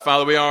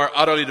Father, we are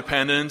utterly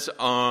dependent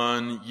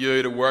on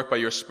you to work by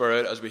your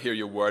Spirit as we hear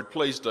your word.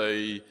 Please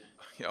do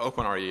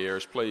open our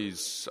ears,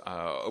 please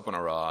open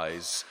our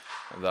eyes,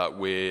 that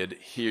we'd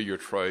hear your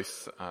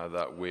truth,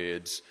 that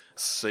we'd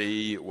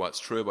see what's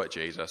true about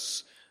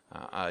Jesus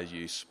as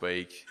you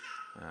speak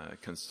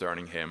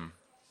concerning him.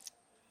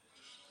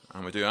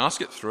 And we do ask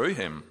it through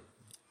him.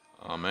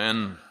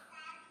 Amen.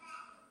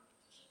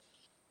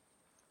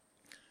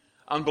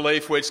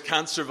 Unbelief which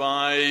can't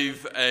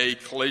survive a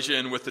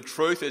collision with the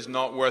truth is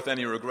not worth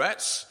any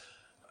regrets.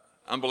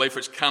 Unbelief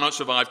which cannot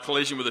survive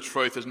collision with the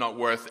truth is not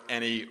worth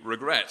any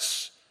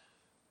regrets.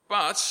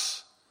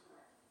 But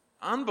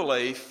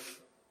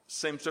unbelief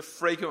seems to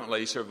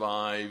frequently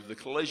survive the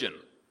collision.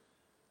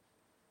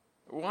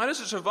 Why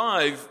does it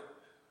survive?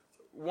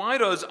 Why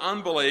does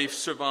unbelief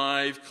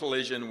survive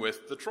collision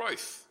with the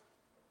truth?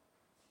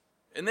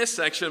 In this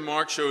section,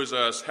 Mark shows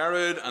us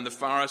Herod and the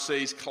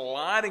Pharisees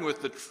colliding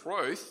with the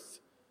truth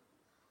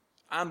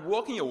and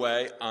walking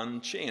away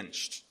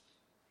unchanged.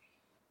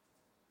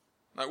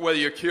 Now, whether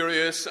you're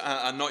curious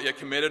and not yet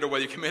committed, or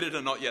whether you're committed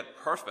and not yet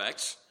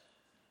perfect,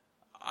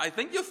 I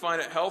think you'll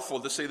find it helpful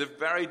to see the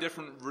very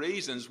different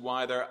reasons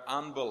why their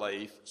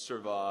unbelief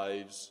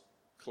survives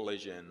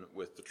collision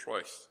with the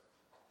truth.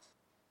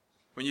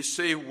 When you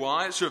see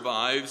why it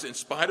survives in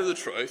spite of the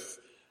truth,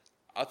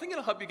 I think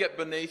it'll help you get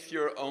beneath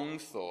your own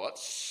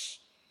thoughts.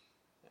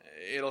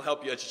 It'll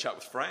help you as you chat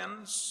with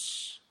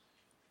friends.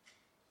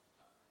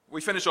 We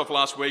finished off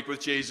last week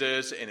with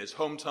Jesus in his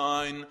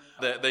hometown.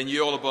 They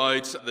knew all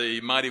about the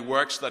mighty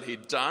works that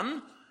he'd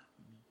done,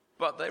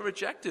 but they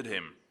rejected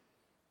him.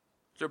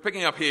 So we're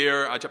picking up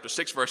here at chapter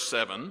 6, verse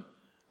 7.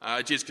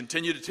 Jesus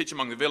continued to teach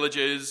among the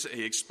villages.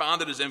 He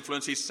expanded his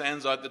influence. He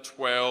sends out the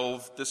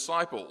 12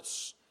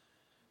 disciples.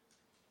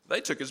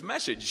 They took his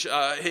message.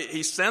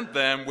 He sent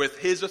them with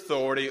his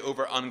authority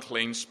over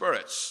unclean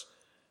spirits.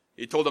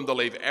 He told them to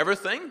leave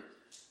everything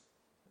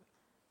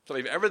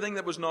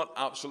that was not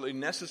absolutely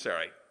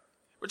necessary.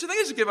 Which I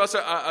think is to give us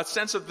a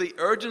sense of the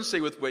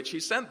urgency with which he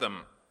sent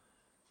them.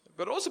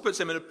 But also puts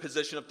them in a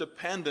position of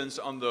dependence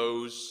on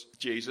those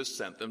Jesus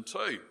sent them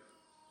to.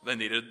 They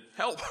needed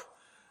help.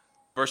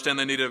 Verse 10,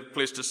 they need a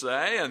place to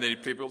stay and they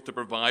need people to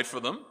provide for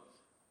them.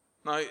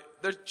 Now,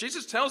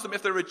 Jesus tells them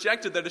if they're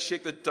rejected, they're to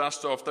shake the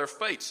dust off their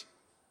feet.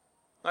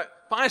 Now,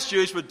 pious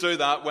Jews would do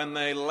that when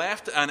they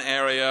left an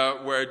area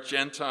where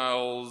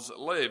Gentiles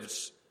lived.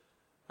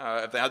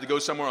 If they had to go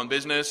somewhere on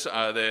business,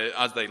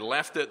 as they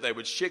left it, they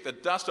would shake the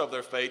dust off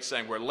their feet,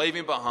 saying, we're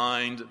leaving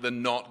behind the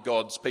not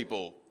God's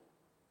people.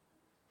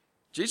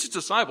 Jesus'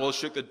 disciples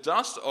shook the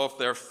dust off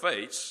their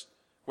feet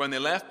when they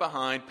left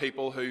behind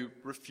people who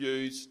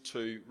refused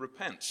to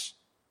repent.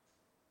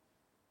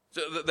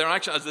 So their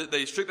action, as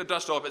they shook the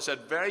dust off, it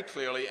said very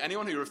clearly,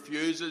 anyone who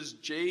refuses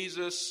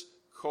Jesus'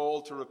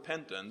 call to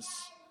repentance,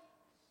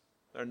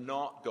 they're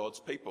not God's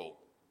people.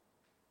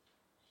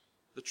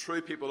 The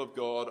true people of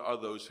God are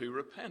those who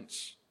repent.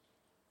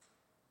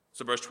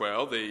 So verse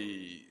 12,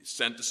 the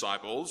sent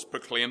disciples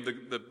proclaimed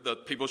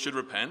that people should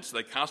repent.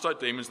 They cast out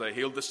demons, they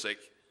healed the sick.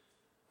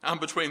 And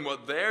between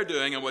what they're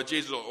doing and what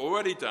Jesus had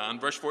already done,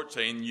 verse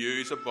 14,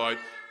 news about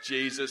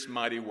Jesus'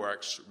 mighty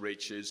works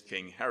reaches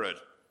King Herod.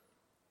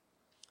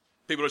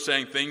 People are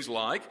saying things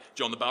like,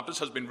 John the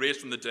Baptist has been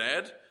raised from the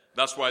dead.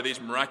 That's why these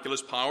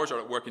miraculous powers are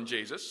at work in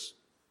Jesus.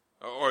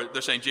 Or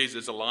they're saying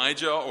Jesus is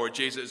Elijah, or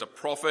Jesus is a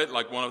prophet,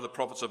 like one of the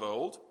prophets of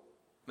old.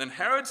 Then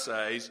Herod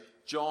says,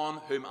 John,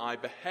 whom I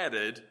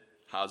beheaded,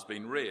 has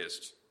been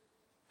raised.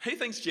 He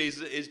thinks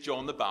Jesus is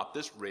John the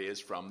Baptist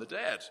raised from the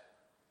dead.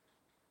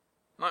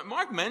 Now,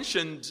 Mark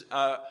mentioned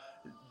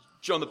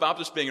John the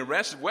Baptist being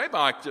arrested way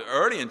back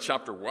early in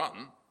chapter 1,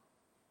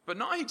 but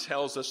now he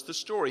tells us the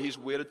story. He's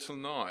waited till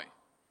now.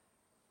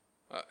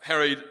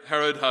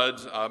 Herod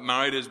had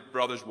married his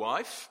brother's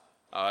wife.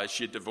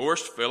 She had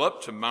divorced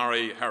Philip to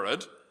marry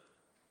Herod,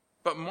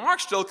 but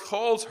Mark still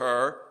calls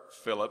her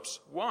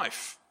Philip's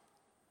wife.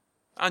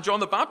 And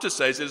John the Baptist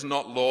says it is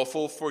not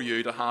lawful for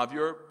you to have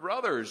your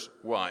brother's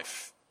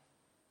wife.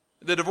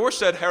 The divorce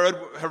said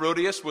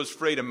Herodias was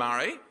free to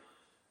marry,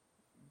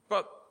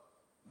 but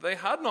they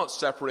had not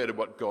separated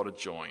what God had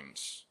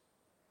joined.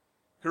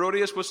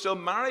 Herodias was still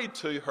married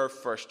to her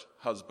first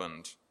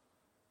husband.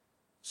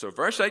 So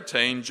verse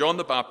 18, John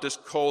the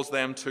Baptist calls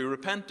them to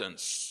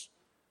repentance.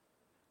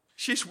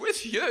 She's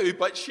with you,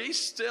 but she's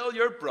still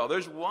your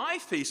brother's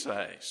wife, he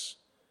says.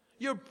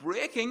 You're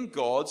breaking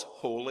God's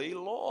holy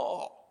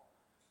law.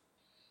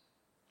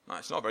 Now,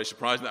 it's not very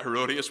surprising that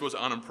Herodias was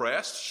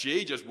unimpressed.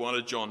 She just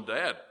wanted John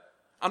dead.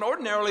 And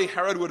ordinarily,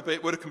 Herod would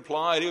have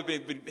complied.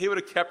 He would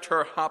have kept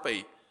her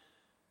happy.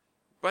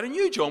 But he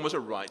knew John was a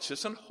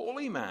righteous and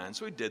holy man,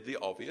 so he did the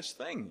obvious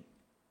thing.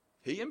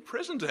 He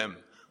imprisoned him.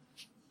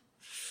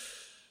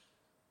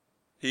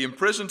 He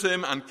imprisoned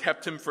him and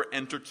kept him for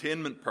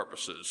entertainment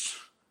purposes.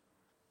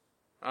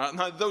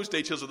 Now, those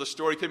details of the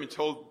story could have been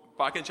told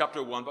back in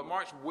chapter 1, but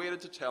Mark's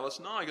waited to tell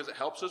us now because it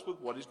helps us with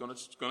what he's going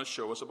to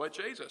show us about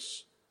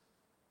Jesus.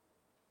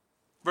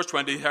 Verse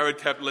 20, Herod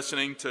kept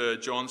listening to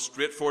John's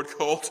straightforward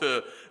call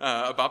to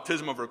a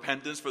baptism of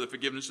repentance for the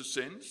forgiveness of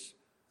sins.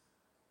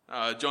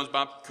 John's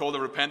Baptist call to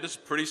repentance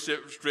pretty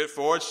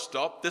straightforward.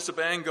 Stop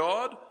disobeying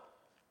God.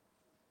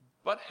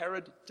 But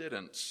Herod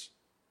didn't.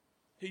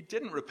 He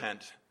didn't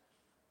repent.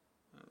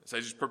 It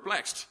says he's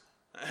perplexed.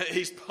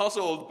 He's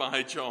puzzled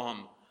by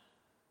John.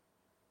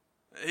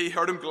 He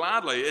heard him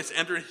gladly. It's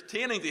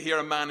entertaining to hear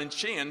a man in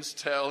chains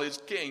tell his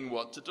king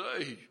what to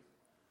do.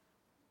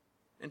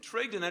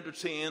 Intrigued and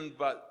entertained,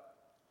 but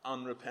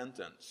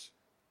unrepentant.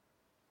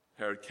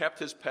 Herod kept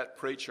his pet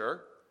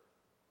preacher,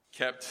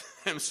 kept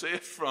him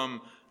safe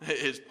from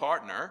his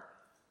partner.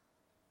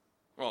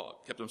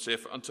 Well, kept him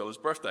safe until his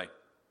birthday.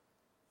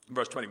 In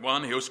verse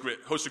 21, he hosts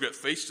a great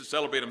feast to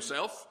celebrate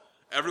himself.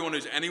 Everyone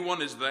who's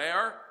anyone is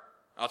there.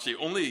 Actually,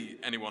 only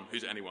anyone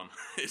who's anyone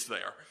is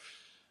there.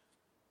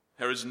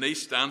 Herod's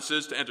niece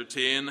dances to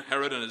entertain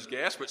Herod and his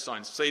guests, which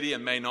sounds seedy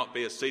and may not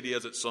be as seedy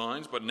as it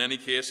sounds, but in any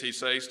case, he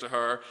says to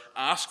her,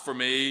 ask for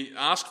me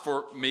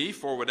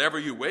for whatever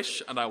you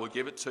wish, and I will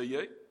give it to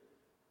you.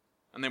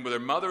 And then with her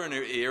mother in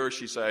her ear,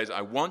 she says,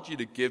 I want you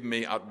to give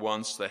me at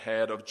once the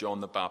head of John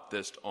the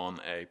Baptist on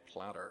a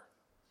platter.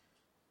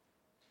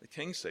 The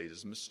king sees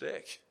his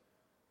mistake.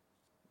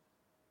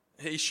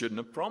 He shouldn't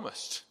have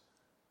promised.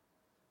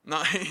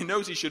 Now, he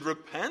knows he should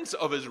repent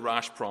of his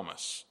rash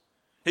promise.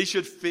 He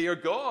should fear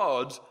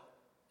God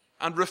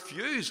and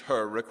refuse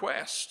her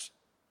request.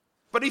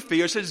 But he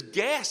fears his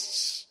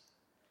guests,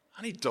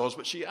 and he does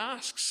what she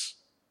asks.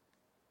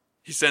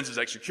 He sends his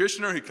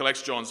executioner, who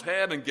collects John's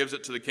head and gives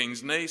it to the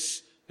king's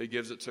niece, who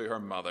gives it to her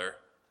mother.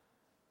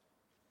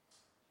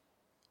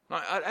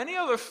 Now, at any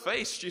other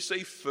feast, you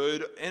see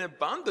food in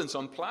abundance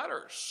on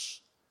platters.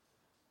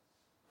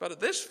 But at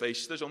this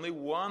feast, there's only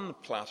one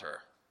platter,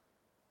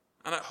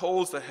 and it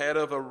holds the head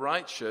of a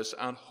righteous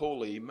and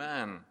holy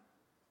man.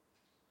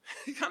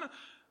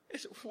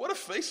 What a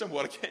feast and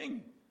what a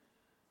king.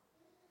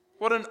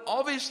 What an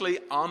obviously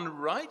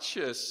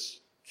unrighteous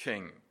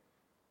king.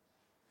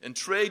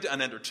 Intrigued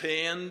and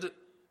entertained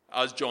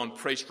as John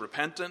preached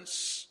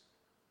repentance,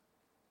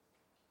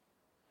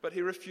 but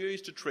he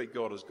refused to treat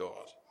God as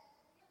God.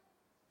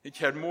 He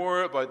cared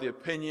more about the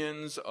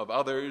opinions of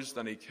others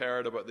than he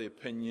cared about the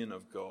opinion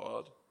of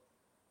God.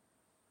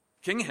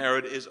 King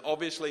Herod is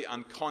obviously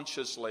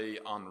unconsciously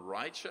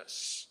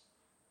unrighteous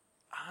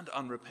and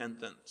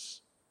unrepentant.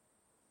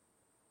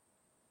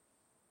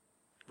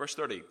 Verse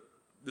 30,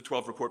 the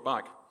 12 report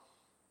back.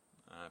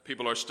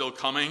 People are still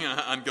coming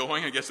and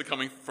going. I guess they're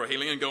coming for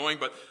healing and going.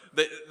 But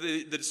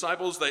the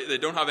disciples, they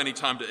don't have any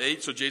time to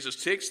eat. So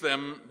Jesus takes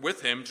them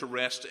with him to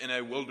rest in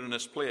a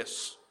wilderness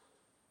place.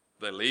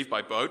 They leave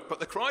by boat,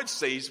 but the crowd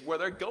sees where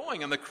they're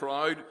going. And the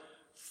crowd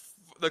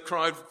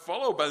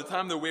follow. By the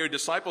time the weary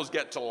disciples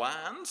get to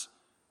land,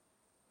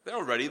 they're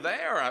already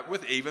there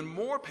with even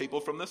more people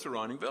from the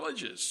surrounding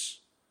villages.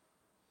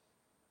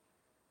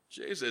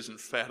 Jesus isn't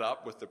fed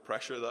up with the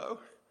pressure, though.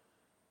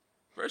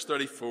 Verse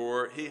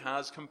 34, he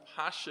has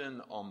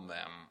compassion on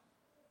them.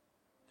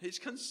 He's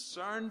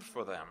concerned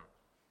for them.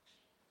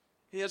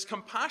 He has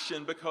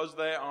compassion because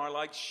they are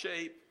like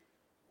sheep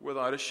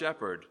without a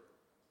shepherd.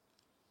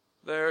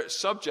 They're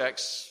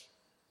subjects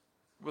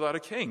without a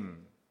king.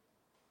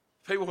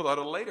 People without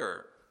a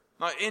leader.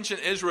 Now,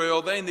 ancient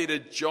Israel, they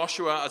needed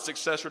Joshua as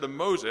successor to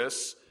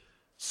Moses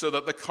so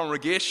that the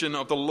congregation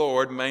of the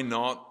Lord may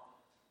not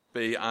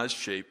be as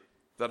sheep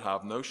that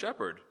have no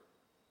shepherd.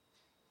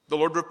 The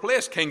Lord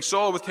replaced King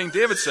Saul with King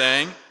David,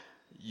 saying,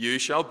 you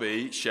shall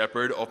be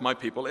shepherd of my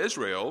people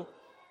Israel,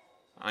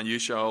 and you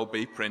shall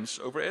be prince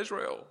over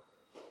Israel.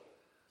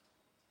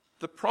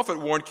 The prophet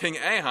warned King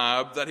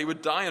Ahab that he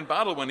would die in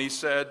battle when he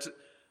said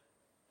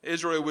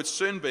Israel would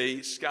soon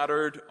be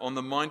scattered on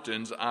the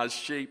mountains as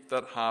sheep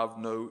that have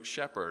no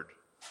shepherd.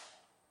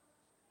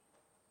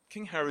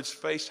 King Herod's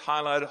face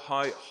highlighted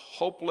how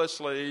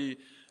hopelessly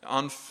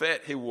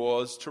unfit he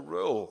was to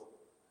rule.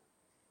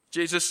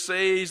 Jesus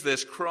sees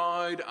this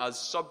crowd as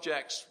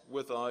subjects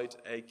without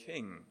a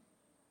king,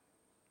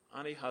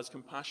 and he has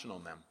compassion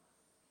on them.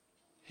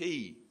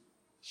 He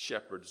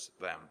shepherds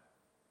them.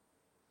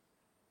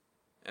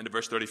 Into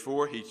verse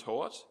 34, he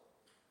taught.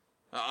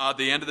 At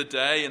the end of the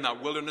day, in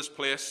that wilderness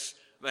place,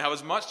 they have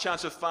as much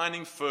chance of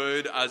finding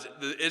food as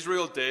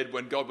Israel did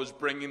when God was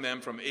bringing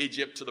them from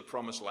Egypt to the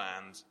promised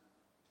land.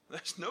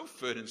 There's no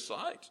food in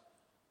sight.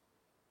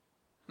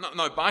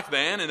 Now, back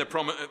then,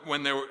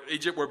 when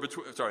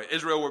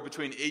Israel were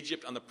between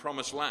Egypt and the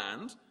promised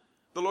land,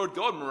 the Lord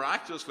God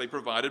miraculously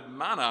provided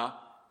manna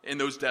in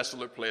those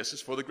desolate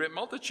places for the great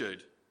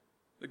multitude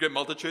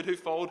who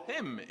followed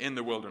him in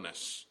the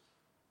wilderness.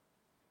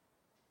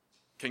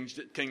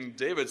 King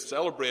David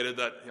celebrated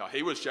that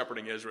he was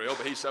shepherding Israel,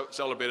 but he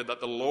celebrated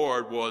that the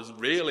Lord was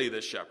really the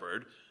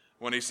shepherd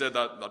when he said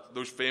that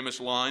those famous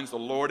lines, the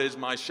Lord is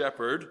my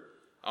shepherd,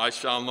 I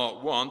shall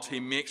not want. He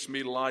makes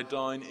me lie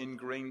down in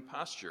green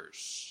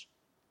pastures.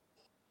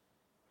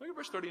 Look at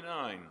verse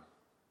 39.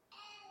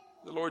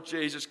 The Lord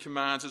Jesus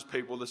commands his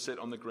people to sit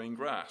on the green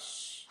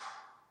grass.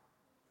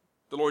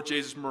 The Lord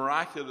Jesus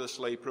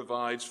miraculously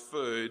provides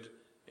food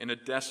in a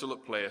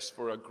desolate place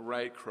for a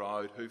great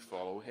crowd who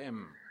follow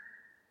him.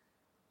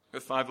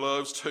 With 5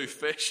 loaves, 2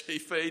 fish, he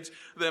feeds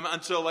them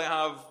until they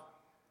have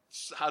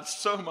had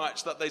so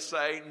much that they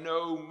say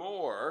no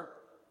more.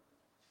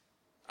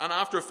 And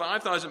after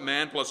 5,000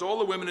 men, plus all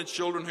the women and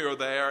children who are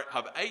there,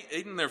 have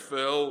eaten their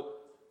fill,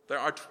 there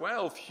are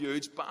 12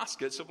 huge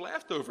baskets of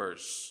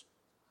leftovers.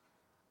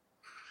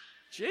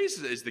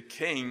 Jesus is the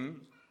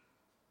king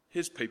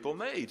his people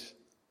need.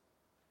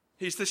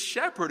 He's the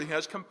shepherd who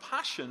has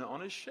compassion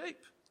on his sheep.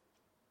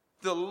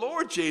 The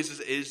Lord Jesus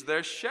is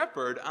their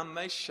shepherd, and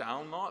they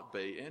shall not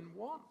be in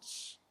want.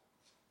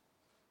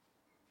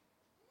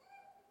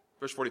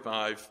 Verse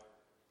 45,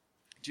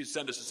 Jesus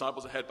sent his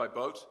disciples ahead by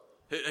boat.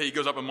 He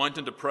goes up a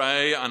mountain to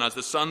pray, and as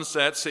the sun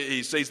sets,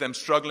 he sees them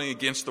struggling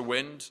against the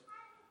wind.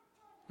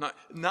 Now,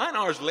 9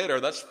 hours later,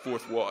 that's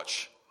fourth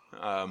watch,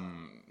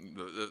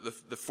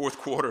 the fourth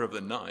quarter of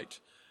the night.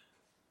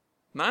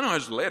 9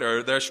 hours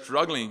later, they're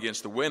struggling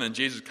against the wind, and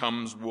Jesus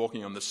comes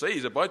walking on the sea.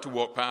 He's about to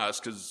walk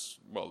past because,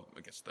 well,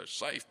 I guess they're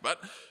safe, but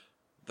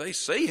they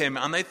see him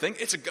and they think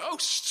it's a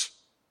ghost.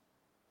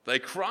 They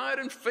cry out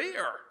in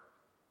fear.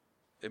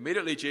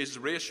 Immediately, Jesus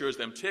reassures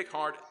them, "Take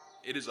heart,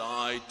 it is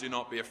I, do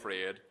not be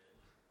afraid."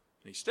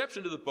 And he steps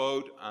into the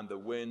boat and the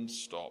wind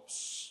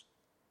stops.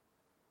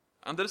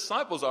 And the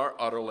disciples are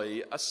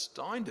utterly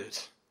astounded.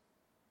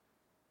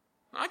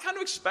 I kind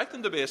of expect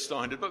them to be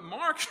astounded, but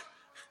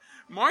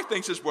Mark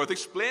thinks it's worth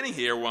explaining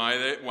here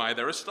why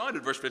they're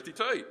astounded. Verse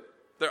 52.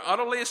 They're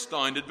utterly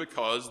astounded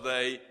because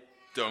they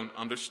don't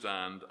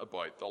understand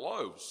about the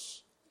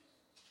loaves.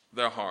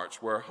 Their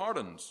hearts were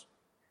hardened.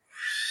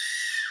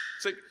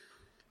 See,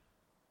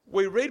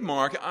 we read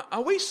Mark,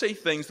 and we see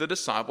things the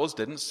disciples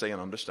didn't see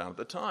and understand at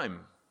the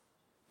time.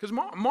 Because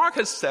Mark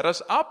has set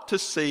us up to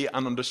see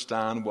and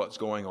understand what's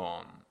going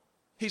on.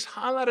 He's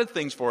highlighted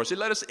things for us. He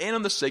let us in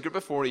on the secret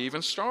before he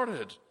even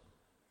started.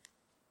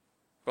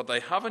 But they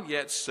haven't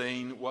yet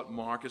seen what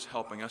Mark is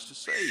helping us to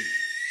see.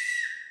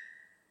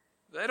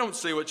 They don't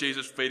see what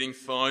Jesus feeding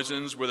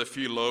thousands with a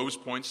few loaves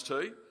points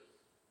to.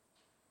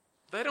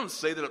 They don't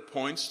see that it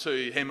points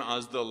to him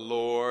as the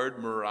Lord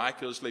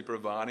miraculously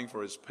providing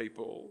for his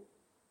people.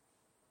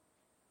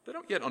 They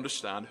don't yet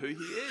understand who he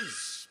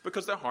is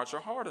because their hearts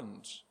are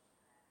hardened.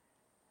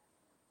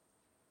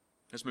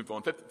 Let's move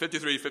on.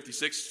 53,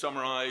 56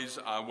 summarize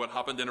what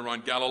happened in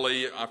around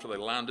Galilee after they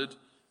landed.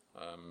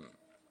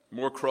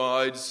 More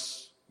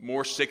crowds,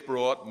 more sick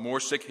brought, more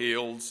sick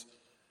healed.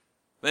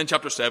 Then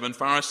chapter 7,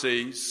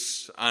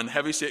 Pharisees and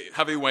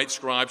heavyweight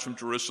scribes from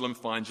Jerusalem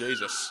find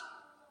Jesus.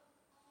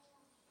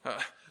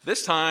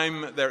 This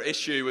time their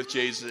issue with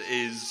Jesus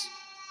is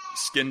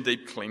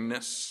skin-deep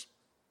cleanness.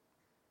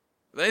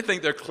 They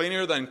think they're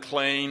cleaner than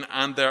clean,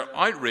 and they're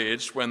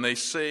outraged when they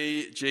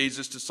see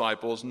Jesus'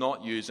 disciples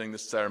not using the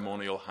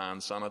ceremonial hand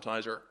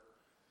sanitizer.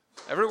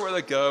 Everywhere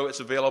they go, it's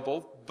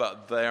available,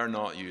 but they're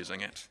not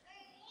using it.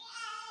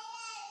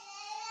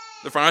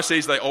 The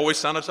Pharisees, they always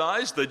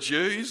sanitized. The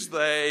Jews,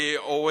 they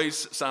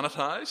always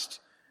sanitized.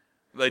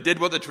 They did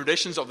what the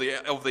traditions of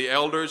the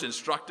elders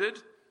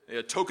instructed. They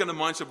had token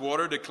amounts of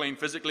water to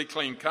physically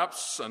clean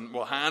cups,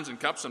 hands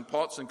and cups and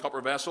pots and copper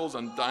vessels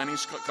and dining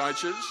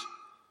couches.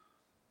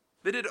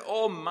 They did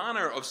all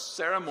manner of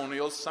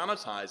ceremonial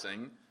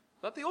sanitizing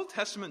that the Old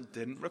Testament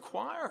didn't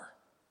require.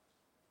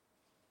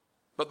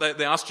 But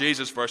they asked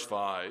Jesus, verse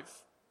 5,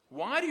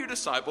 "Why do your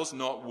disciples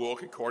not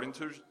walk according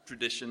to the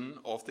tradition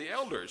of the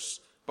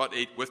elders, but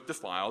eat with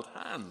defiled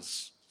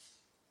hands?"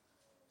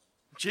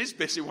 Jesus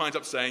basically winds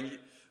up saying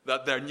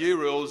that their new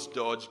rules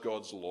dodge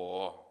God's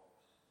law.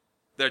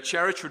 Their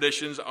cherished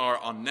traditions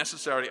are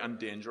unnecessary and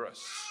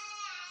dangerous.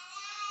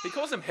 He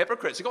calls them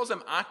hypocrites. He calls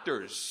them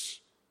actors.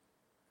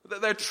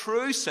 That their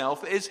true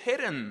self is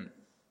hidden.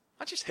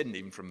 Not just hidden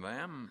even from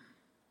them.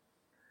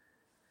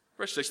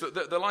 Verse 6,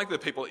 they're like the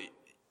people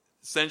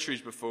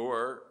centuries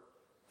before.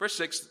 Verse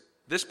 6,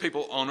 "This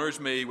people honors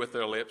me with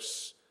their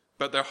lips,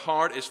 but their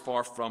heart is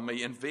far from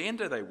me. In vain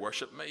do they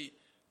worship me,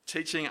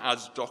 teaching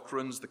as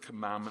doctrines the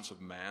commandments of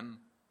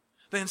men."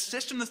 They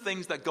insist on the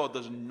things that God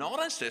does not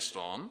insist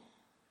on,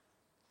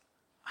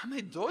 and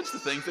they dodge the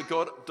things that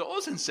God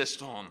does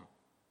insist on.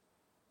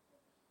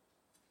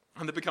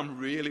 And they become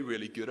really,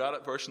 really good at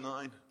it, verse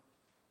 9.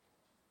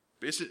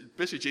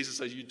 Basically, Jesus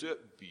says, you do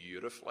it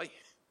beautifully.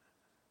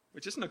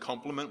 Which isn't a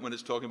compliment when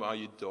it's talking about how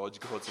you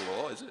dodge God's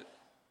law, is it?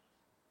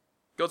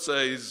 God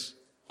says,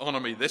 honor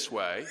me this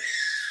way.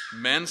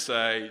 Men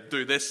say,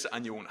 do this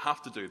and you won't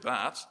have to do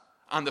that.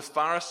 And the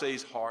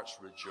Pharisees' hearts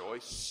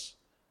rejoice.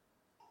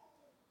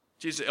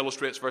 Jesus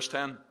illustrates verse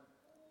 10.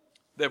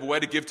 They have a way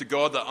to give to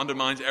God that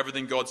undermines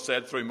everything God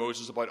said through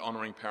Moses about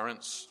honoring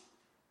parents.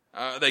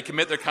 They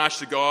commit their cash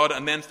to God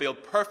and then feel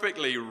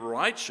perfectly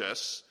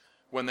righteous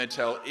when they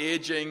tell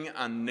aging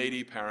and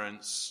needy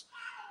parents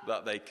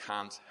that they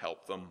can't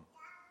help them.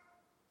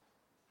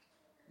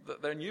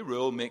 That their new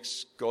rule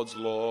makes God's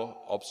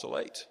law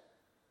obsolete.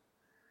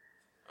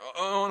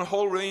 On a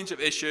whole range of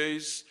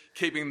issues,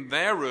 keeping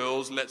their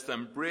rules lets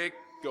them break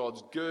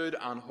God's good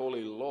and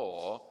holy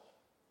law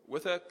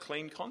with a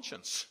clean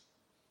conscience.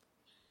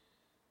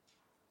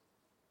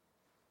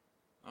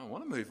 I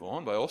want to move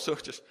on, but also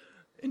just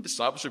in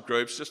discipleship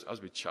groups, just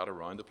as we chat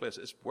around the place,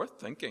 it's worth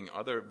thinking,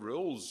 are there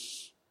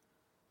rules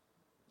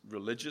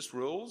religious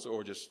rules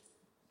or just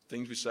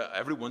things we say,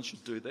 everyone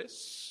should do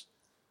this,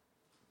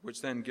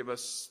 which then give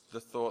us the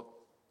thought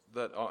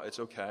that it's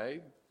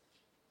okay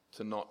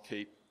to not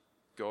keep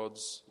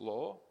God's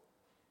law,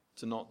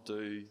 to not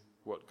do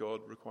what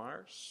God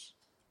requires.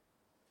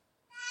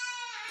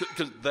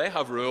 Because they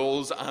have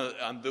rules,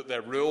 and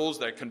their rules,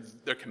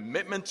 their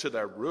commitment to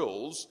their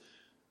rules,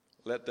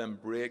 let them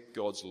break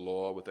God's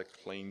law with a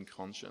clean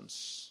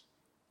conscience.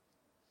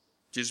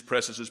 Jesus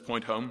presses his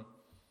point home.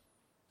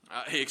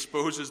 He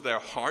exposes their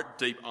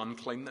heart-deep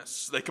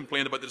uncleanness. They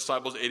complained about the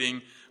disciples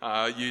eating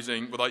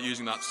without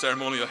using that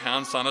ceremonial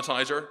hand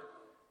sanitizer.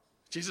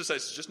 Jesus says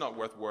it's just not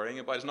worth worrying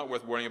about. It's not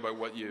worth worrying about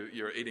what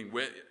you're eating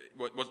with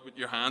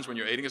your hands when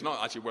you're eating. It's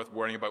not actually worth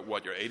worrying about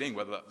what you're eating,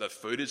 whether the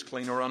food is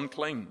clean or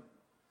unclean.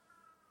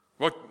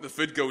 The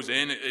food goes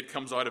in, it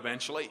comes out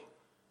eventually.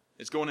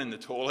 It's going in the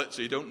toilet,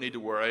 so you don't need to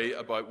worry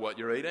about what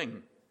you're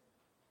eating.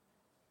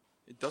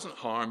 It doesn't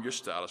harm your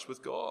status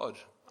with God.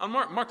 And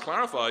Mark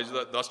clarifies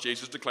that thus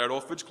Jesus declared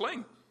all foods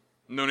clean.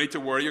 No need to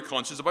worry your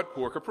conscience about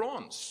pork or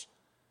prawns.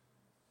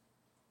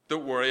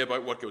 Don't worry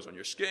about what goes on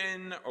your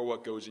skin or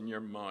what goes in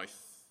your mouth.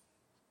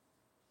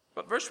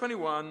 But verse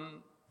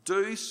 21,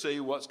 do see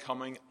what's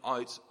coming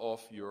out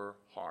of your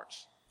heart.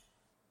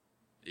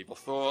 Evil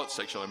thoughts,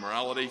 sexual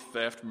immorality,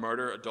 theft,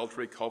 murder,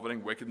 adultery,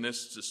 coveting,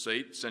 wickedness,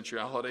 deceit,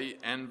 sensuality,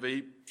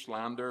 envy,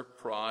 slander,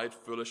 pride,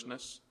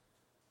 foolishness.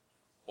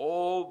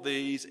 All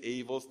these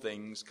evil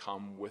things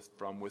come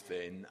from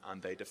within,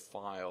 and they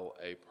defile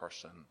a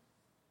person.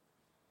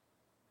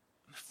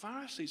 And the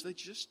Pharisees, they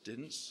just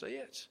didn't see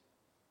it.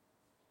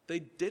 They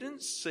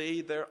didn't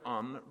see their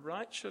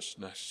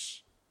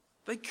unrighteousness.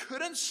 They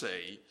couldn't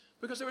see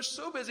because they were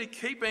so busy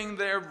keeping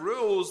their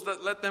rules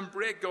that let them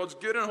break God's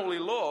good and holy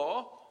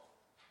law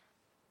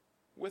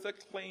with a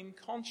clean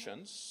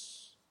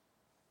conscience.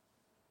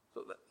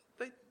 So that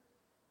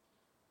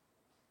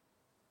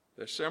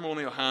their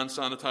ceremonial hand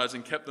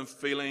sanitizing kept them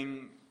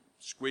feeling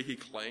squeaky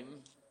clean.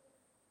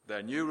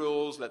 Their new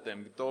rules let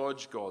them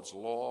dodge God's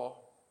law.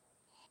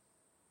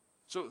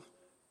 So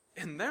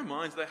in their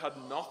minds, they had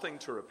nothing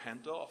to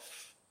repent of.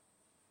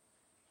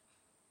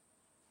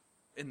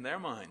 In their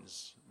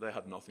minds, they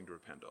had nothing to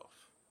repent of.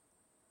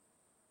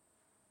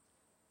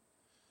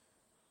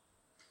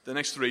 The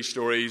next three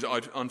stories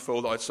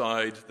unfold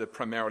outside the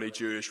primarily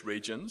Jewish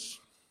regions.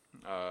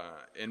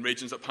 In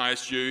regions that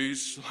pious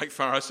Jews, like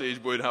Pharisees,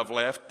 would have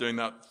left, doing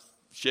that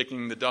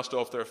shaking the dust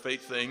off their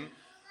feet thing,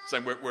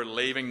 saying we're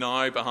leaving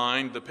now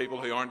behind the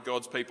people who aren't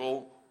God's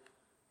people.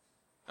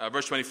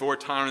 Verse 24,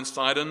 Tyre and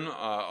Sidon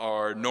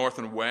are north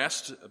and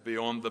west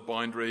beyond the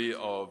boundary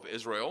of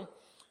Israel.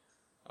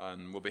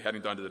 And we'll be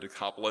heading down to the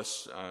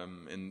Decapolis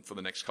for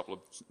the next couple of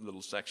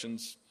little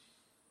sections.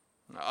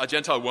 A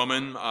Gentile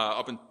woman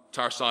up in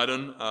Tyre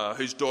Sidon,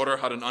 whose daughter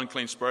had an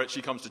unclean spirit,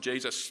 she comes to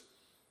Jesus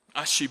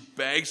as she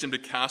begs him to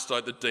cast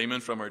out the demon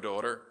from her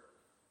daughter.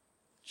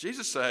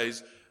 Jesus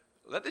says,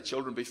 let the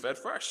children be fed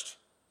first.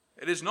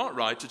 It is not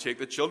right to take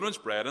the children's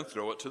bread and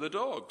throw it to the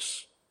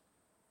dogs.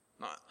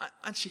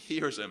 And she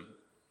hears him.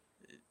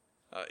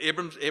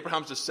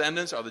 Abraham's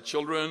descendants are the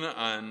children,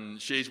 and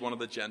she's one of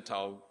the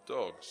Gentile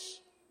dogs.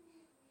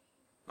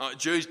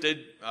 Jews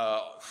did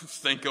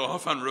think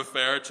of and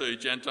refer to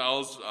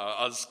Gentiles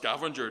as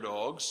scavenger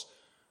dogs.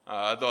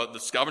 The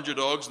scavenger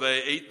dogs,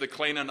 they eat the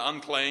clean and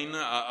unclean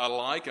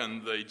alike,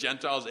 and the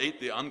Gentiles eat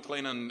the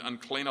unclean and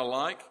clean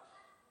alike.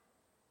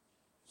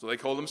 So they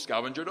call them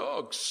scavenger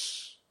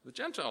dogs, the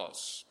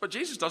Gentiles. But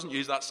Jesus doesn't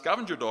use that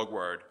scavenger dog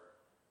word.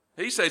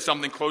 He says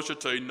something closer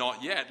to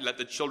not yet, let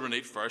the children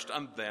eat first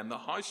and then the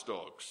house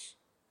dogs.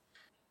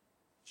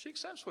 She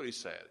accepts what he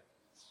said.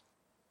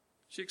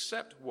 She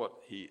accepts what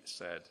he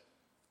said.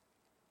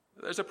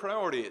 There's a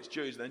priority, it's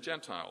Jews then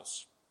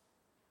Gentiles.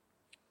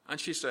 And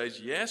she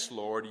says, yes,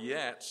 Lord,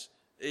 yet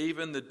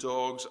even the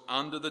dogs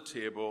under the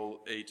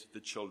table eat the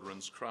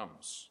children's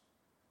crumbs.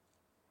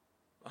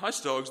 The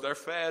house dogs, they're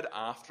fed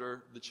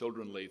after the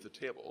children leave the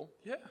table.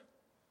 Yeah.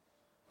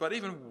 But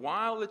even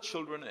while the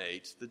children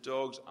eat, the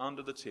dogs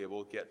under the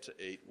table get to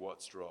eat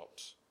what's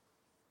dropped.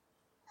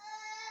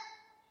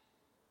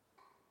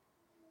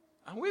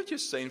 And we've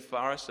just seen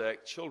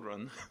Pharisaic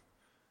children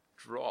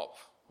drop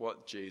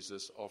what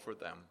Jesus offered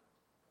them.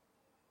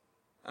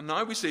 And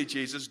now we see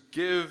Jesus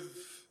give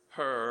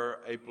her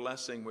a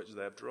blessing which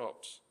they've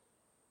dropped.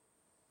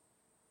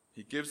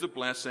 He gives the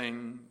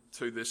blessing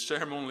to this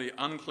ceremonially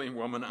unclean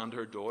woman and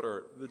her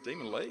daughter. The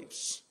demon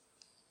leaves.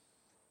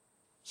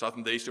 South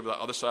and east, over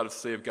the other side of the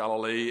Sea of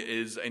Galilee,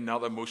 is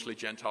another mostly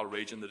Gentile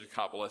region, the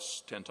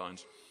Decapolis, 10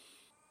 towns.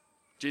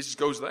 Jesus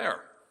goes there.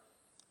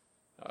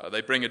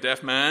 They bring a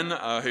deaf man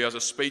who has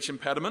a speech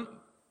impediment.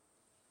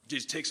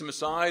 Jesus takes him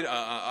aside.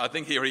 I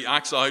think here he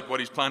acts out what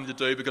he's planning to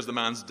do because the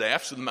man's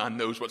deaf, so the man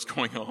knows what's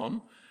going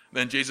on.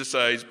 Then Jesus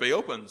says, be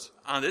opened.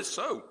 And it's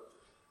so.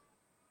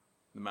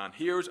 The man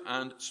hears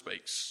and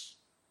speaks.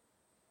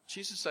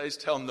 Jesus says,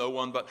 tell no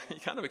one, but you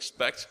kind of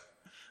expect,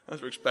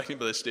 as we're expecting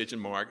by this stage in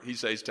Mark, he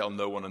says, tell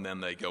no one, and then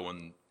they go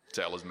and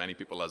tell as many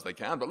people as they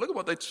can. But look at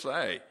what they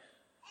say.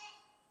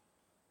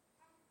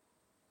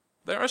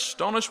 Their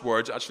astonished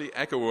words actually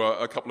echo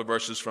a couple of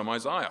verses from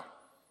Isaiah,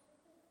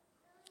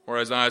 where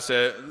Isaiah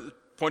said,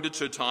 pointed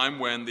to a time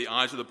when the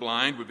eyes of the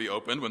blind would be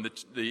opened, when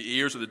the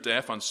ears of the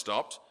deaf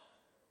unstopped,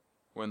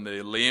 when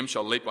the lame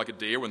shall leap like a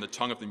deer, when the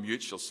tongue of the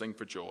mute shall sing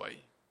for joy.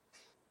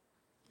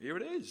 Here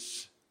it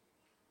is.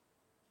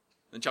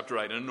 In chapter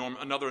 8,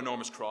 another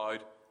enormous crowd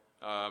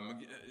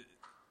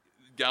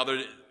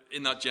gathered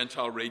in that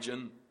Gentile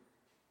region.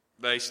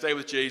 They stay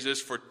with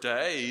Jesus for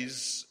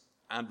days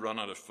and run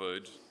out of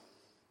food.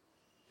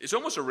 It's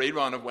almost a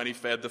rerun of when he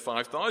fed the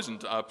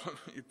 5,000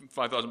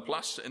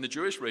 plus in the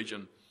Jewish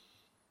region.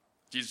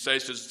 Jesus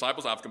says to his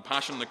disciples, I have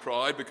compassion on the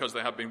crowd because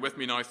they have been with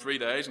me now 3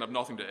 days and have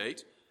nothing to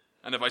eat.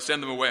 And if I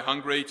send them away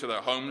hungry to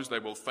their homes, they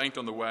will faint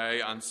on the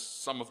way, and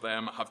some of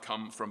them have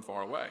come from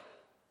far away.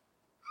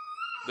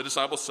 The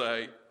disciples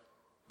say,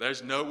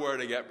 there's nowhere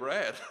to get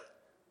bread.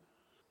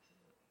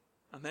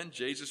 And then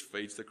Jesus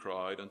feeds the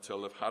crowd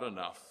until they've had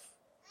enough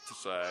to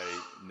say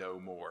no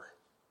more.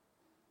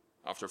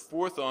 After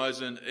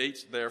 4,000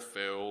 eat their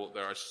fill,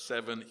 there are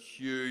 7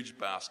 huge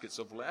baskets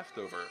of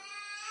leftover.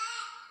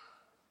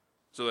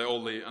 So they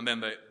all leave, and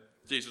then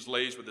Jesus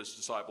leaves with his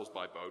disciples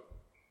by boat.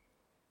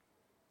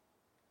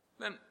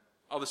 Then,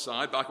 other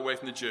side, back away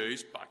from the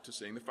Jews, back to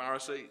seeing the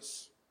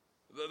Pharisees.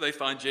 They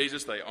find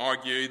Jesus, they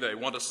argue, they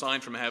want a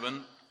sign from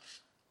heaven.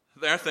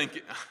 They're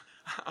thinking,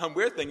 and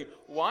we're thinking,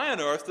 why on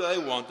earth do they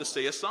want to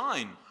see a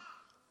sign?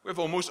 We've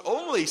almost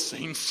only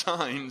seen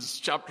signs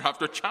chapter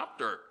after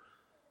chapter.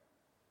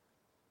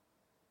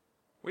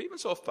 We even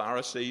saw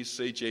Pharisees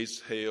see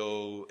Jesus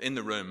heal in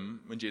the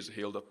room when Jesus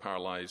healed a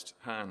paralyzed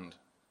hand.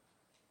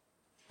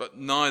 But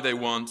now they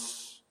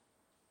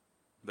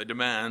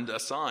demand a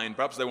sign.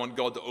 Perhaps they want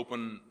God to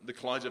open the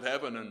clouds of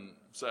heaven and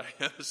say,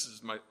 this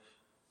is my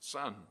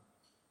son.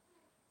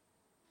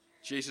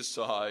 Jesus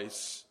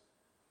says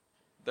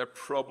their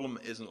problem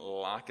isn't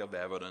lack of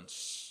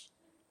evidence.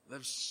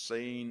 They've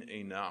seen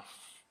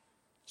enough.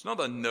 It's not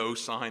that no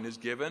sign is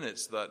given,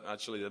 it's that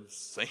actually they've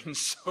seen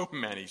so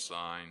many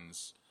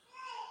signs.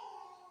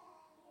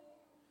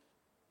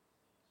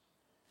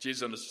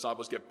 Jesus and his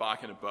disciples get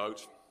back in a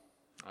boat.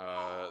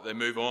 They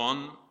move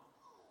on.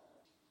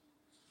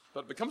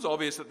 But it becomes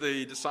obvious that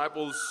the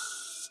disciples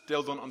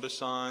still don't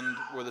understand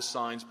where the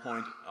signs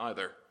point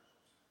either.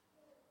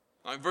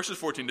 Verses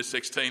 14 to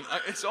 16,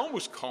 it's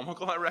almost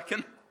comical, I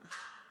reckon.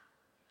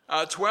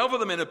 12 of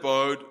them in a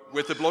boat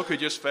with the bloke who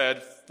just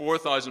fed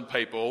 4,000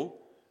 people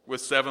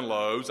with 7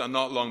 loaves, and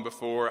not long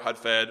before had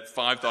fed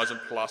 5,000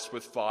 plus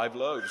with 5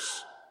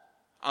 loaves.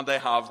 And they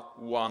have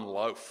 1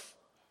 loaf.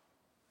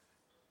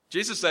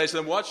 Jesus says to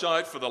them, watch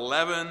out for the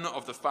leaven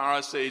of the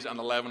Pharisees and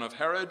the leaven of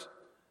Herod.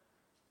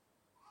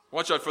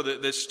 Watch out for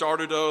the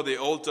starter dough, the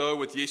old dough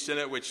with yeast in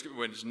it, which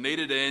when it's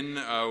kneaded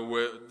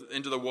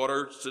into the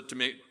water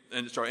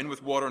in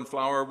with water and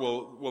flour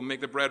will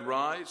make the bread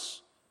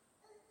rise.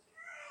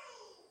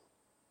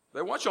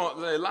 They latch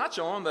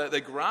on,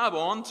 they grab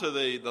on to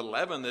the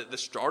leaven, the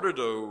starter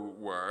dough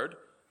word,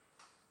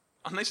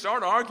 and they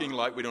start arguing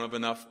like we don't have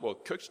enough,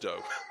 cooked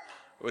dough.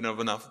 We don't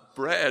have enough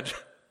bread.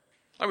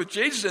 Like with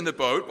Jesus in the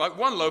boat, like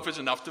 1 loaf is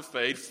enough to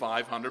feed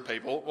 500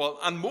 people,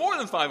 and more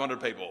than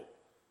 500 people.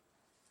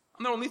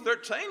 And there are only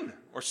 13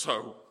 or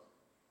so.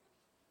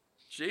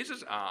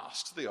 Jesus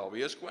asks the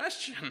obvious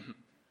question.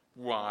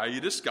 Why are you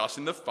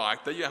discussing the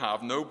fact that you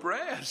have no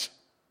bread?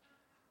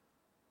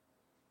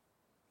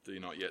 Do you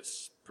not yet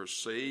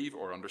perceive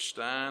or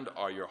understand?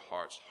 Are your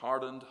hearts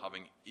hardened?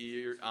 Having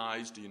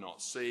eyes, do you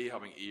not see?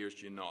 Having ears,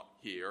 do you not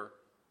hear?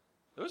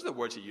 Those are the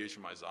words he used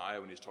from Isaiah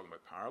when he's talking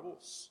about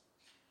parables.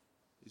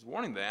 He's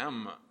warning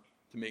them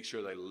to make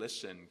sure they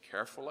listen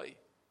carefully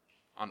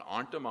and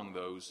aren't among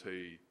those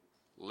who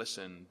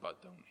listen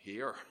but don't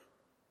hear,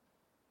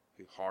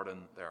 who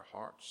harden their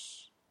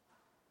hearts.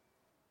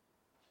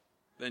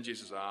 Then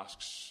Jesus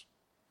asks,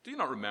 do you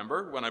not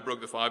remember when I broke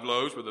the 5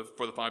 loaves for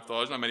the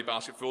 5,000? How many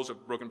basketfuls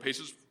of broken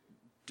pieces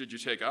did you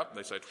take up?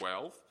 They say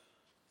 12.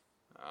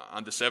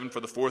 And the 7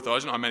 for the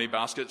 4,000, how many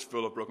baskets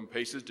full of broken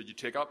pieces did you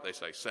take up? They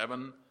say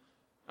 7.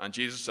 And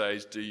Jesus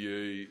says, do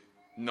you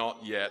not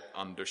yet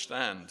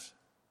understand?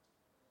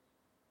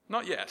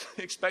 Not yet.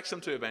 He expects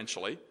them to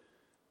eventually,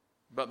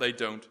 but they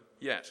don't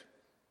yet.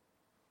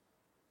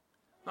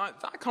 Now,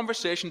 that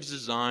conversation is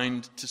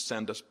designed to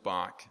send us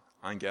back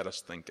and get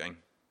us thinking.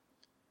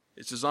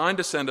 It's designed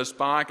to send us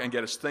back and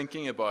get us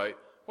thinking about,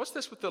 what's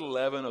this with the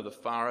leaven of the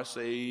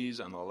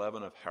Pharisees and the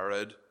leaven of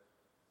Herod?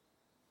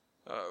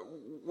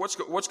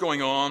 What's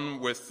going on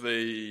with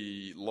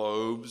the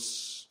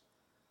loaves?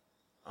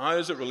 How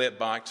does it relate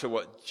back to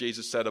what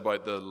Jesus said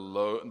about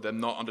them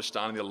not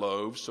understanding the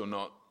loaves, so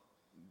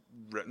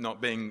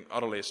not being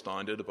utterly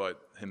astounded about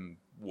him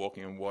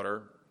walking on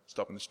water,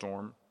 stopping the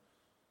storm?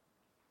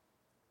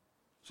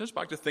 So it's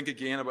back to think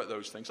again about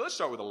those things. So let's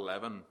start with the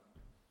leaven.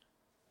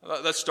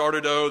 That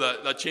starter dough,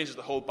 that changes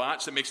the whole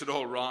batch, that makes it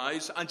all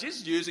rise. And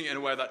Jesus is using it in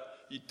a way that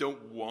you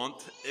don't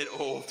want it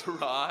all to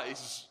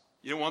rise.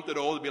 You don't want it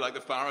all to be like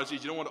the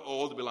Pharisees. You don't want it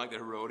all to be like the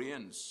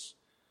Herodians.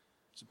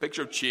 It's a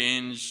picture of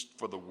change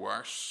for the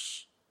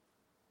worse.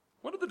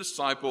 What do the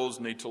disciples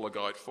need to look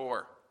out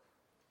for?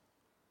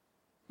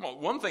 Well,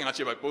 one thing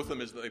actually about both of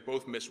them is that they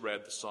both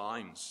misread the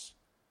signs.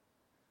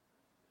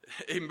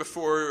 Even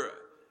before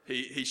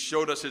he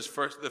showed us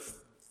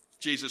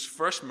Jesus'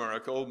 first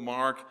miracle,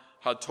 Mark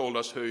had told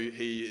us who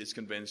he is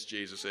convinced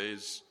Jesus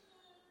is.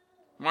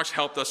 Mark's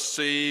helped us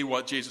see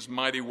what Jesus'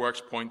 mighty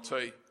works point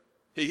to.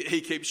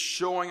 He keeps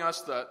showing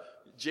us that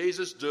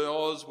Jesus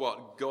does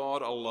what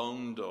God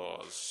alone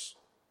does.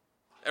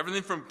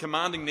 Everything from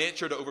commanding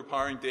nature to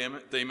overpowering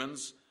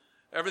demons.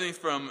 Everything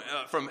from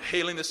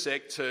healing the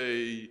sick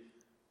to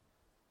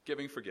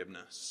giving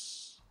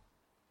forgiveness.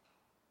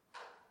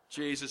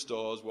 Jesus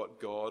does what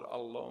God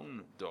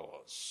alone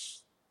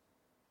does.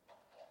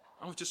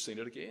 And we've just seen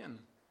it again.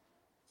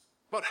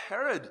 But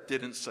Herod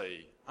didn't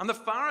see. And the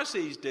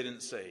Pharisees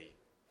didn't see.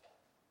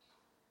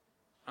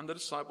 And the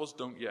disciples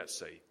don't yet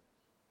see.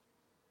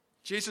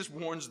 Jesus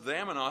warns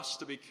them and us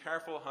to be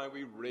careful how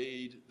we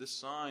read the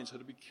signs, how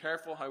to be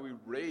careful how we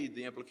read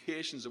the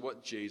implications of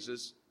what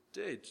Jesus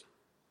did.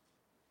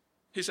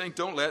 He's saying,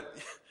 don't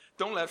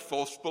let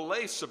false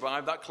beliefs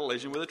survive that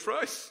collision with the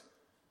truth.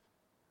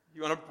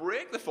 You want to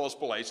break the false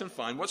beliefs and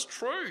find what's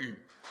true.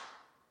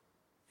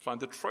 Find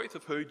the truth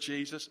of who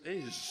Jesus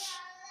is.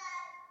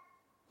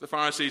 The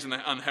Pharisees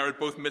and Herod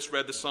both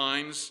misread the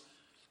signs.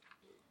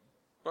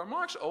 But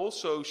Mark's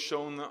also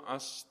shown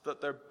us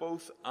that they're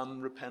both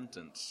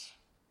unrepentant.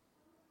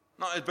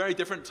 Not a very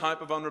different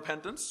type of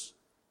unrepentance.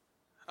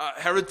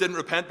 Herod didn't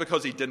repent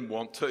because he didn't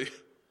want to.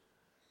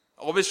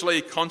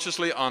 Obviously,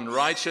 consciously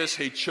unrighteous,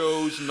 he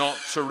chose not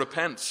to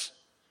repent.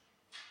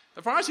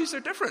 The Pharisees are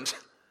different.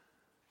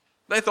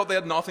 They thought they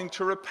had nothing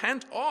to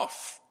repent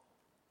of.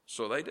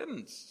 So they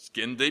didn't.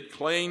 Skin deep,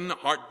 clean,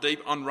 heart deep,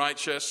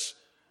 unrighteous.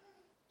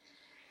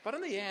 But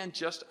in the end,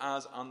 just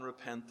as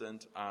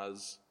unrepentant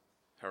as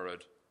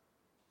Herod.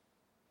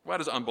 Why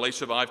does unbelief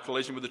survive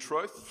collision with the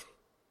truth?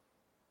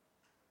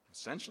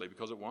 Essentially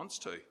because it wants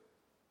to.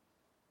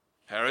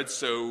 Herod,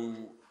 so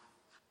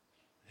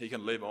he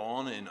can live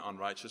on in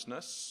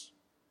unrighteousness.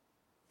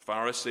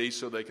 Pharisees,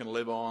 so they can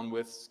live on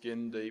with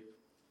skin-deep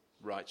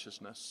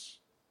righteousness.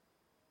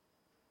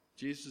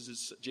 Jesus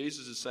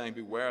is saying,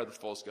 beware the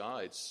false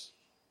guides.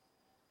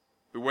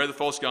 Beware the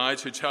false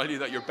guides who tell you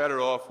that you're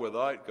better off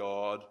without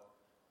God.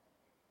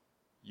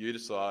 You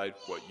decide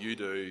what you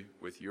do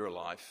with your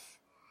life.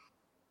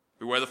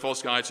 Beware the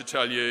false guides who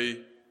tell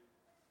you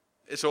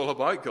it's all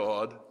about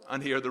God,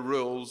 and here are the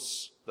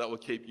rules that will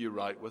keep you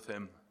right with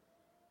him.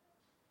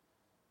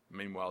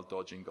 Meanwhile,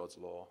 dodging God's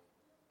law.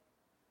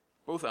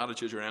 Both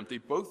attitudes are empty,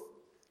 both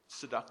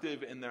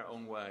seductive in their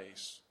own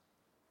ways.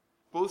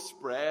 Both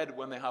spread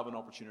when they have an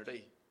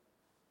opportunity.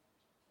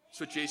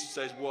 So Jesus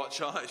says,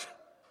 watch out.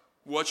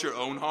 Watch your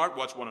own heart,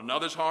 watch one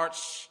another's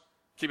hearts.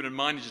 Keep it in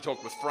mind as you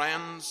talk with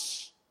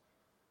friends.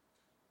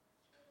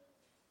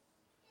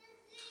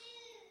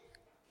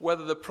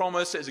 Whether the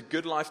promise is a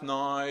good life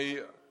now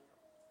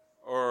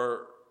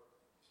or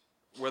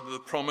whether the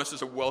promise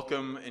is a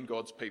welcome in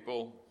God's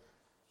people,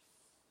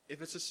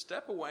 if it's a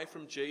step away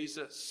from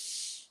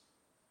Jesus,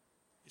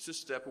 it's a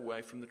step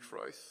away from the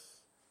truth.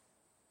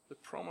 The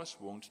promise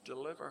won't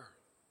deliver.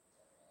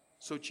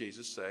 So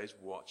Jesus says,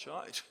 watch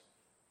out.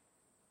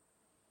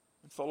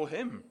 And follow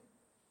him.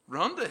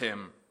 Run to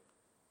him.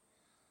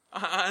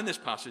 And this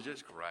passage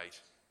is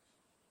great.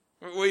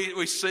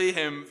 We see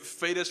him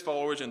feed his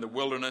followers in the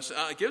wilderness.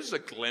 It gives us a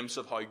glimpse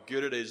of how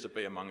good it is to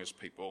be among his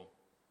people.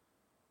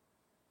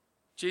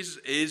 Jesus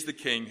is the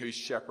king who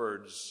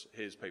shepherds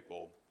his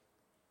people.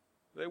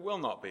 They will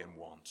not be in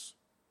want.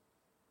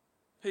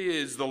 He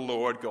is the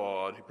Lord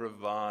God who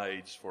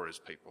provides for his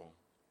people.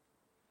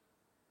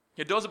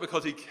 He does it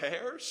because he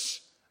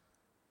cares,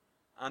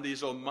 and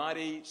he's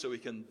almighty so he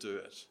can do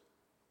it.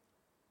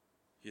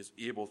 He is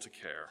able to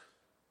care.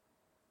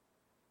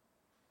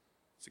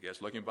 So I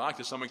guess looking back,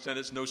 to some extent,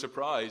 it's no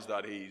surprise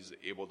that he's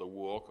able to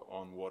walk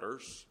on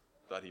waters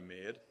that he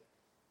made.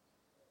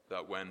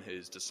 That when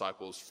his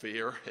disciples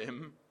fear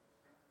him,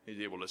 he's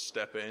able to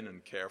step in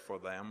and care for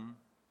them.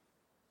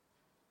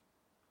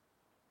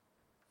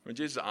 When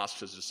Jesus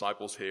asks his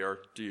disciples here,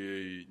 do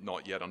you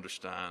not yet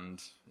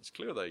understand? It's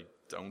clear they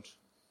don't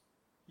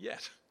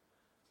yet.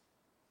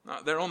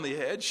 Now, they're on the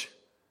edge.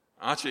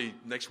 Actually,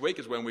 next week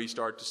is when we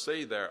start to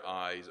see their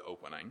eyes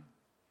opening.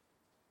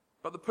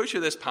 But the push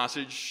of this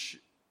passage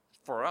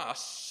for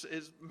us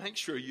is make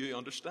sure you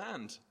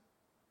understand.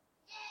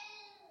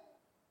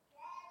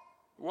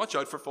 Watch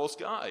out for false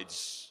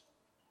guides.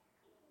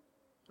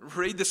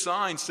 Read the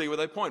signs, see where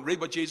they point. Read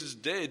what Jesus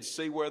did,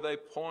 see where they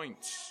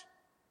point.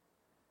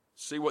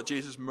 See what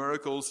Jesus'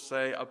 miracles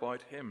say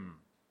about him.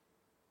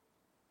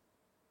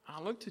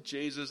 And look to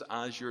Jesus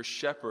as your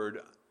shepherd,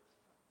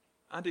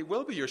 and he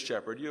will be your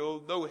shepherd.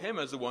 You'll know him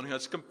as the one who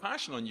has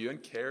compassion on you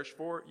and cares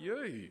for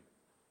you.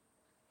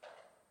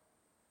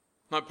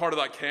 Now, part of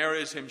that care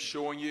is him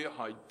showing you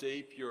how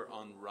deep your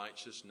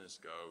unrighteousness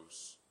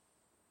goes.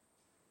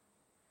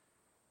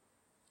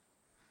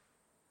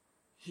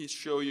 He'll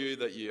show you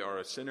that you are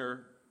a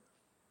sinner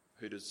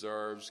who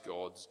deserves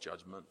God's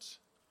judgment.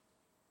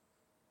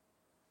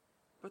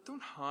 But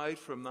don't hide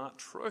from that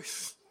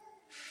truth.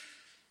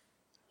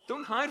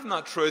 don't hide from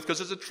that truth,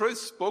 because it's a truth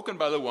spoken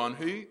by the one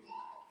who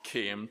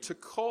came to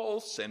call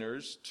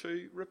sinners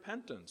to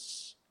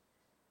repentance,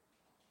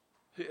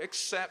 who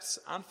accepts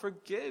and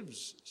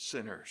forgives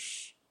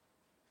sinners,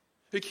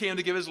 who came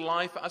to give his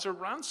life as a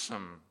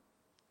ransom.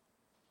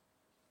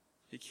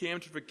 He came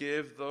to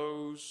forgive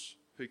those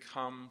who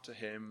come to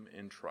him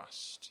in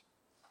trust.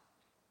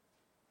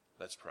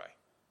 Let's pray.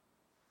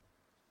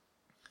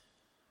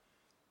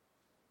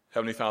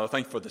 Heavenly Father,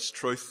 thank you for this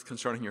truth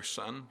concerning your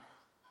Son.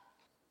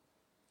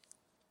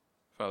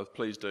 Father,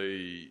 please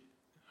do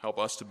help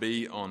us to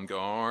be on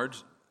guard,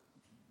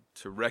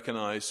 to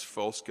recognize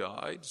false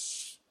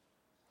guides,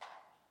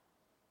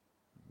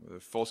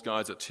 false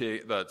guides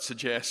that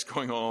suggest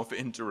going off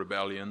into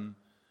rebellion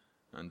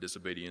and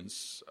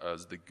disobedience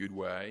as the good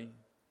way,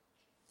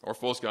 or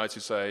false guides who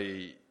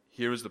say,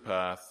 here is the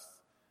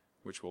path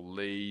which will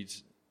lead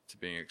to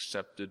being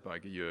accepted by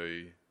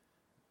you,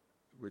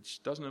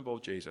 which doesn't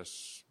involve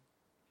Jesus.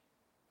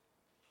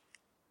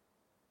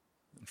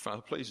 And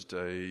Father, please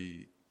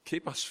do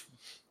keep us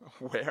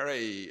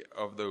wary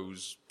of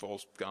those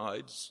false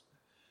guides.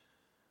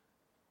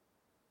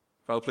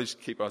 Father, please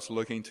keep us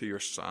looking to your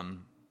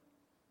Son,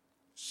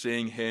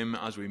 seeing him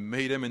as we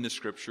meet him in the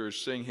Scriptures,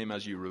 seeing him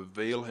as you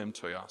reveal him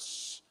to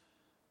us,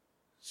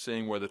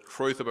 seeing where the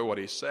truth about what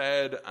he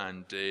said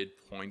and did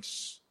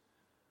points.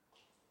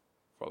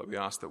 Father, we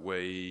ask that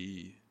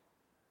we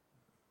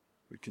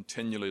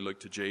continually look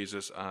to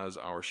Jesus as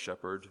our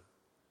shepherd,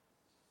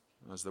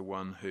 as the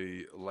one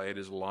who laid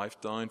his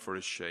life down for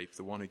his sheep,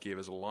 the one who gave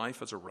his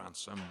life as a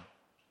ransom,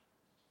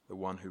 the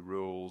one who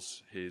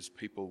rules his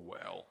people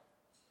well.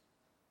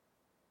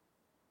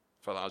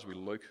 Father, as we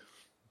look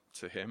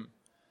to him,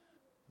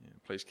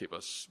 please keep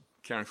us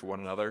caring for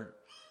one another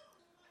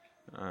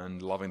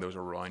and loving those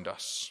around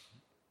us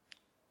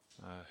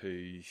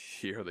who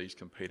hear these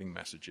competing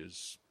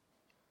messages.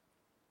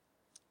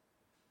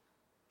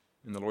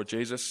 In the Lord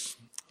Jesus,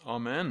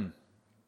 amen.